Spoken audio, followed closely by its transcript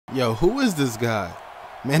Yo, who is this guy?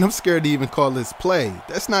 Man, I'm scared to even call this play.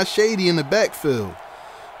 That's not shady in the backfield.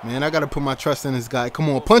 Man, I got to put my trust in this guy. Come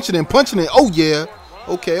on, punch it in, punch it in. Oh, yeah.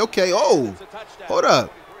 Okay. Oh, hold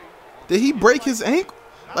up. Did he break his ankle?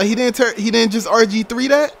 Like he didn't just RG3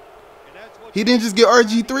 that? He didn't just get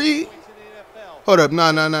RG3? Hold up.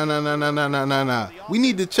 Nah. We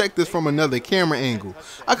need to check this from another camera angle.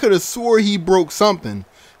 I could have swore he broke something.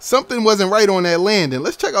 Something wasn't right on that landing.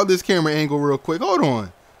 Let's check out this camera angle real quick. Hold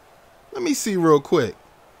on. Let me see real quick.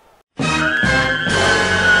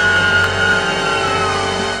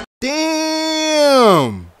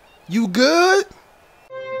 Damn! You good?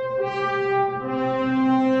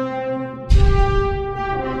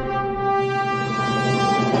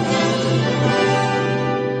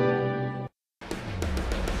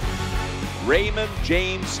 Raymond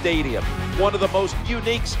James Stadium, one of the most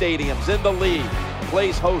unique stadiums in the league,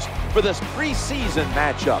 plays host for this preseason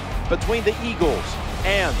matchup between the Eagles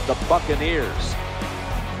and the Buccaneers.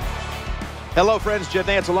 Hello friends, Jed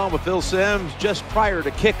Nance along with Phil Simms just prior to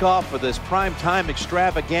kickoff for this primetime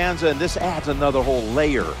extravaganza, and this adds another whole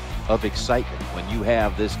layer of excitement when you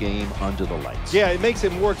have this game under the lights. Yeah, it makes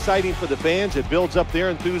it more exciting for the fans. It builds up their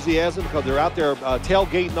enthusiasm because they're out there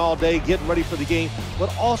tailgating all day, getting ready for the game,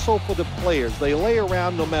 but also for the players. They lay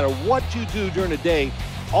around no matter what you do during the day.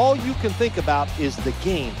 All you can think about is the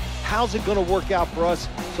game. How's it going to work out for us?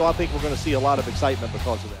 So I think we're going to see a lot of excitement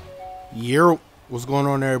because of that. Yo, what's going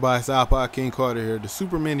on, everybody? It's iPodKingCarter here, the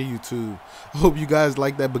Superman of YouTube. I hope you guys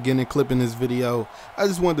like that beginning clip in this video. I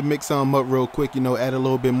just wanted to mix something up real quick, add a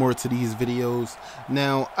little bit more to these videos.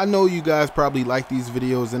 Now, I know you guys probably like these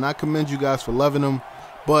videos, and I commend you guys for loving them,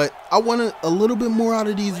 but I wanted a little bit more out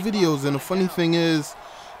of these videos, and the funny thing is,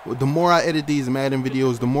 the more I edit these Madden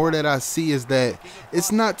videos, the more that I see is that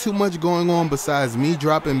it's not too much going on besides me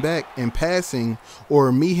dropping back and passing,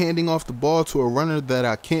 or me handing off the ball to a runner that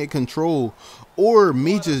I can't control, or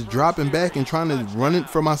me just dropping back and trying to run it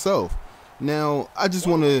for myself. Now, I just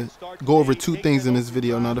want to go over two things in this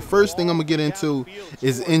video. Now, the first thing I'm going to get into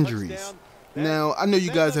is injuries. Now, I know you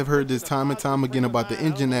guys have heard this time and time again about the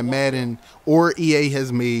engine that Madden or EA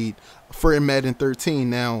has made for Madden 13.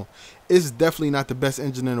 Now, it's definitely not the best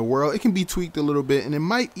engine in the world. It can be tweaked a little bit, and it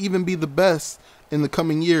might even be the best in the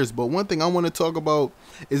coming years. But one thing I want to talk about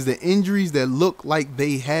is the injuries that look like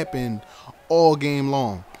they happened all game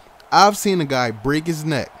long. I've seen a guy break his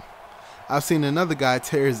neck. I've seen another guy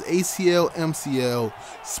tear his ACL, MCL,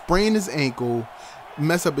 sprain his ankle,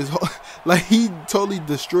 mess up his whole, like he totally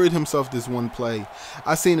destroyed himself this one play.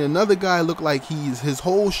 I seen another guy look like his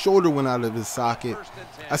whole shoulder went out of his socket.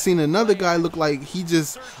 I seen another guy look like he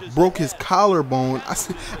just broke his collarbone.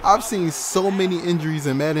 I've seen so many injuries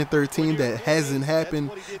in Madden 13 that hasn't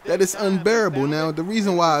happened that it's unbearable. Now, the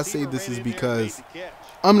reason why I say this is because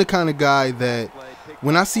I'm the kind of guy that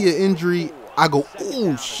when I see an injury, I go,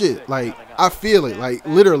 oh shit, like I feel it, like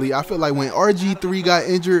literally I feel like when RG3 got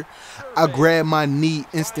injured, I grabbed my knee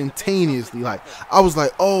instantaneously. Like I was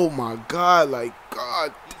like, oh my god, like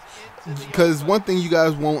god, because one thing you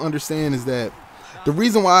guys won't understand is that the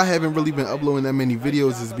reason why I haven't really been uploading that many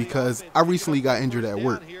videos is because I recently got injured at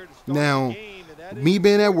work. Now, me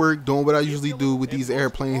being at work, doing what I usually do with these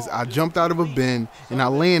airplanes, I jumped out of a bin and I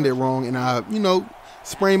landed wrong, and I,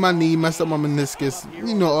 sprained my knee, messed up my meniscus,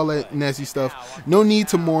 all that nasty stuff. No need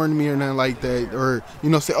to mourn me or nothing like that, or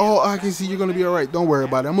say, oh, I can see you're gonna be all right. Don't worry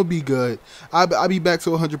about it. I'm gonna be good. I'll be back to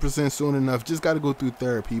 100% soon enough. Just got to go through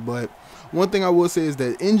therapy. But one thing I will say is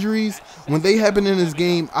that injuries, when they happen in this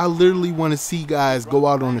game, I literally want to see guys go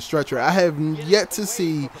out on a stretcher. I have yet to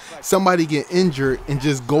see somebody get injured and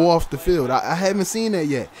just go off the field. I haven't seen that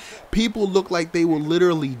yet. People look like they will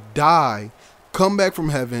literally die, come back from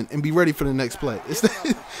heaven, and be ready for the next play.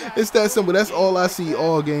 It's that simple. That's all I see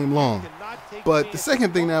all game long. But the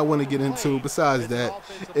second thing that I want to get into besides that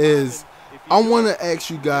is I want to ask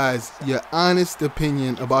you guys your honest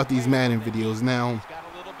opinion about these Madden videos. Now,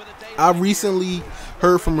 I recently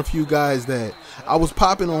heard from a few guys that I was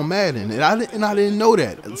popping on Madden, and I didn't know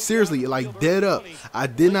that. Seriously, like dead up. I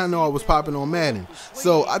did not know I was popping on Madden.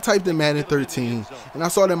 So I typed in Madden 13, and I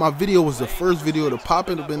saw that my video was the first video to pop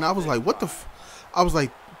up, and I was like, what the f? I was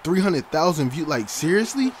like 300,000 views. Like,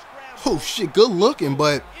 seriously? Oh shit, good looking.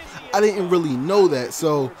 But I didn't really know that.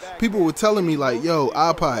 So people were telling me like, yo,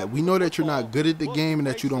 iPod, we know that you're not good at the game and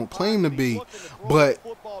that you don't claim to be, but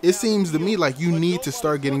it seems to me like you need to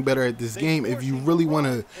start getting better at this game if you really want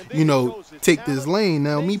to, take this lane.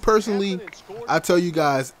 Now, me personally, I tell you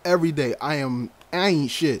guys every day, I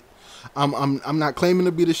ain't shit. I'm not claiming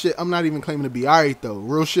to be the shit. I'm not even claiming to be alright though.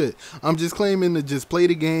 Real shit. I'm just claiming to just play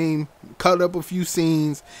the game, cut up a few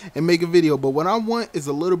scenes and make a video. But what I want is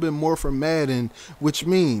a little bit more from Madden, which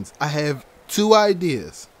means I have 2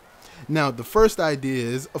 ideas. Now, the first idea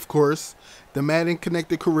is, of course, the Madden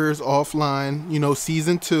Connected Careers Offline, you know,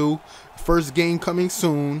 Season 2, first game coming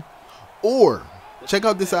soon. Or, check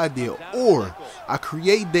out this idea, or I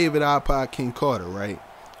create David iPodKingCarter, right?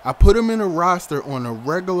 I put him in a roster on a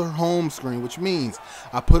regular home screen, which means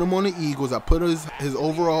I put him on the Eagles, I put his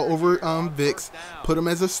overall over Vicks, put him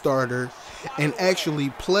as a starter, and actually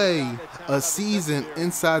play a season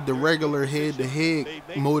inside the regular head-to-head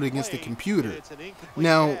mode against the computer.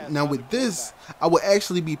 Now with this, I would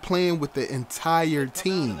actually be playing with the entire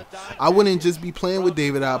team. I wouldn't just be playing with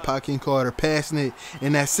David iPodKingCarter, passing it,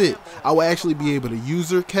 and that's it. I would actually be able to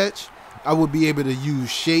user catch. I would be able to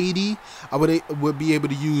use Shady. I would be able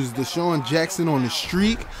to use Deshaun Jackson on the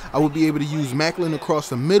streak. I would be able to use Macklin across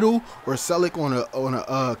the middle or Selleck on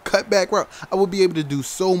a cutback route. I would be able to do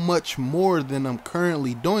so much more than I'm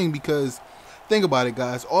currently doing because think about it,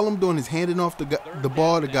 guys. All I'm doing is handing off the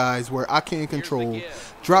ball to guys where I can't control,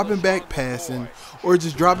 dropping back passing, or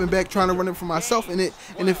just dropping back trying to run it for myself. And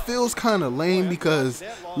it feels kind of lame because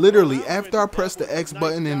literally after I press the X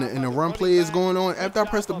button and the run play is going on, after I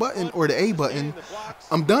press the button or the A button,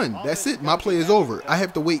 I'm done. That's it. My play is over. I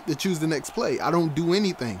have to wait to choose the next play. I don't do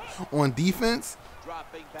anything. On defense,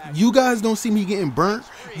 you guys don't see me getting burnt.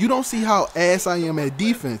 You don't see how ass I am at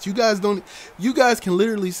defense. You guys can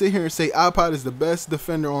literally sit here and say iPod is the best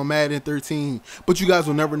defender on Madden 13, but you guys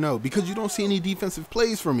will never know because you don't see any defensive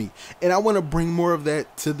plays from me. And I want to bring more of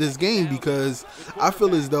that to this game because I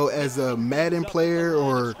feel as though as a Madden player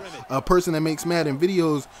or a person that makes Madden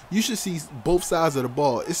videos, you should see both sides of the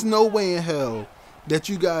ball. It's no way in hell that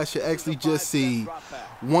you guys should actually just see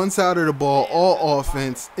one side of the ball, all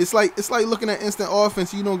offense. It's like looking at instant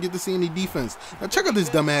offense. You don't get to see any defense. Now check out this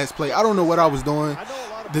dumbass play. I don't know what I was doing.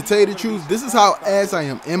 To tell you the truth, this is how ass I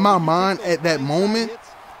am. In my mind at that moment,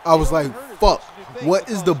 I was like, fuck, what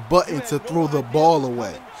is the button to throw the ball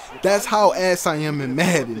away? That's how ass I am in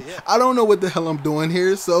Madden. I don't know what the hell I'm doing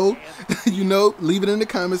here, so, you know, leave it in the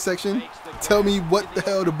comment section. Tell me what the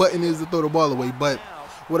hell the button is to throw the ball away. But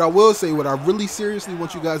what I will say, what I really seriously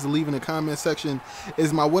want you guys to leave in the comment section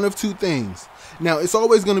is my one of 2 things. Now, it's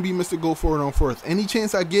always going to be Mr. Go For It on 4th. Any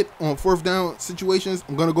chance I get on 4th down situations,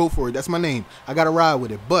 I'm going to go for it. That's my name. I got to ride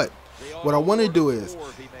with it. But what I want to do is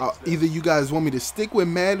either you guys want me to stick with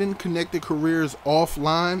Madden Connected Careers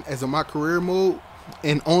offline as a my career mode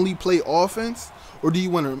and only play offense, or do you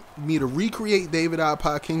want me to recreate David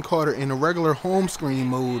iPodKingCarter in a regular home screen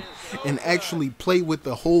mode and actually play with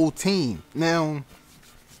the whole team? Now,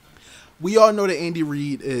 we all know that Andy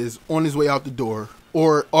Reid is on his way out the door,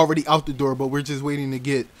 or already out the door, but we're just waiting to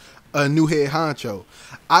get a new head honcho.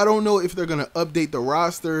 I don't know if they're going to update the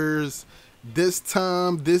rosters this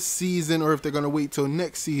time, this season, or if they're going to wait till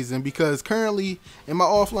next season, because currently in my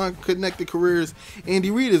offline connected careers,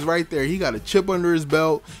 Andy Reid is right there. He got a chip under his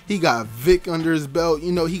belt. He got Vic under his belt.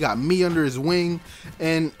 You know, he got me under his wing,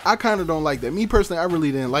 and I kind of don't like that. Me personally, I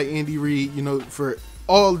really didn't like Andy Reid, you know, for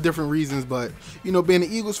all different reasons, but you know, being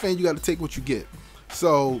an Eagles fan, you got to take what you get.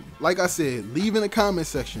 So like I said, leave in the comment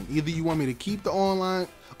section either you want me to keep the online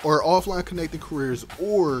or offline connected careers,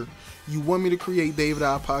 or you want me to create David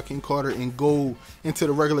iPodKingCarter and go into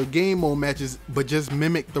the regular game mode matches, but just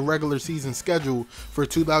mimic the regular season schedule for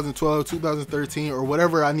 2012, 2013, or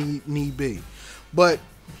whatever I need be. But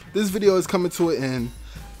this video is coming to an end.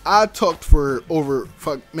 I talked for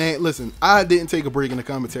man, listen, I didn't take a break in the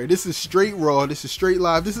commentary. This is straight raw. This is straight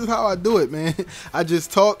live. This is how I do it, man. I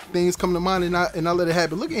just talk, things come to mind, and I let it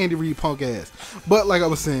happen. Look at Andy Reid punk ass. But like I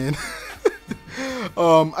was saying,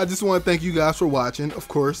 I just want to thank you guys for watching, of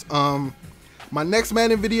course. My next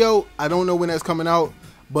Madden video, I don't know when that's coming out,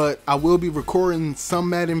 but I will be recording some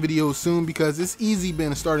Madden videos soon because it's easy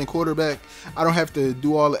being a starting quarterback. I don't have to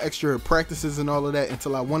do all the extra practices and all of that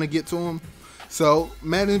until I want to get to them. So,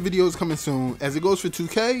 Madden videos coming soon. As it goes for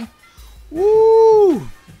 2K, woo!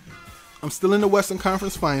 I'm still in the Western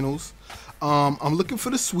Conference Finals. I'm looking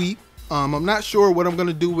for the sweep. I'm not sure what I'm going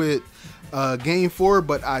to do with Game 4,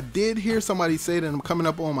 but I did hear somebody say that I'm coming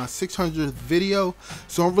up on my 600th video.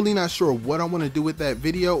 So, I'm really not sure what I want to do with that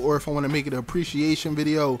video, or if I want to make it an appreciation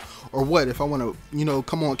video, or what. If I want to, you know,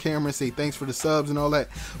 come on camera and say thanks for the subs and all that.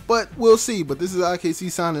 But, we'll see. But this is IKC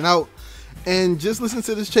signing out. And just listen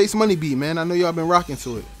to this Chase Money beat, man. I know y'all been rocking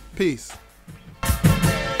to it. Peace.